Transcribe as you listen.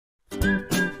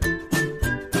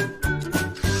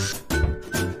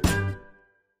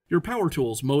Your power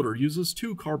tool's motor uses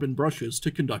two carbon brushes to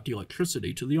conduct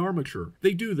electricity to the armature.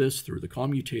 They do this through the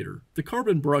commutator. The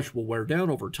carbon brush will wear down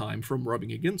over time from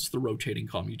rubbing against the rotating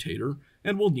commutator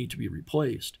and will need to be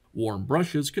replaced. Warm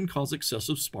brushes can cause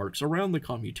excessive sparks around the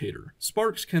commutator.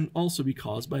 Sparks can also be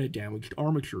caused by a damaged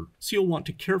armature, so you'll want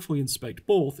to carefully inspect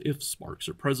both if sparks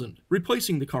are present.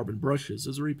 Replacing the carbon brushes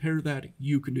is a repair that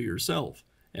you can do yourself,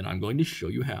 and I'm going to show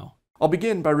you how. I'll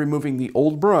begin by removing the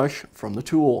old brush from the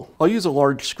tool. I'll use a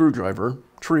large screwdriver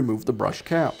to remove the brush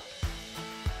cap.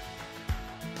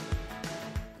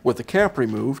 With the cap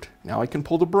removed, now I can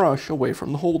pull the brush away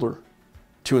from the holder.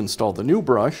 To install the new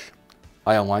brush,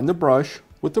 I align the brush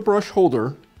with the brush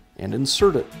holder and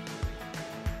insert it.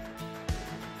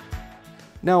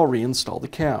 Now I'll reinstall the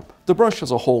cap. The brush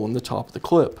has a hole in the top of the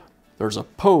clip. There's a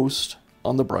post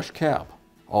on the brush cap.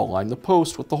 I'll align the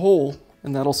post with the hole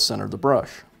and that'll center the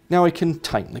brush. Now I can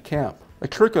tighten the cap. A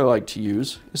trick I like to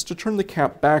use is to turn the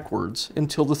cap backwards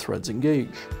until the threads engage.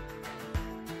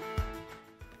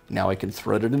 Now I can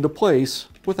thread it into place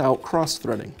without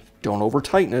cross-threading. Don't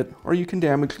over-tighten it or you can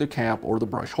damage the cap or the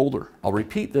brush holder. I'll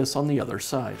repeat this on the other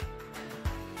side.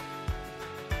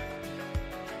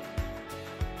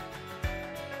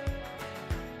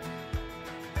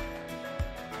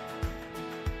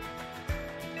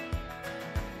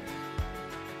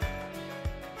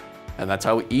 And that's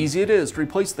how easy it is to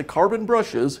replace the carbon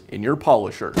brushes in your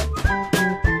polisher.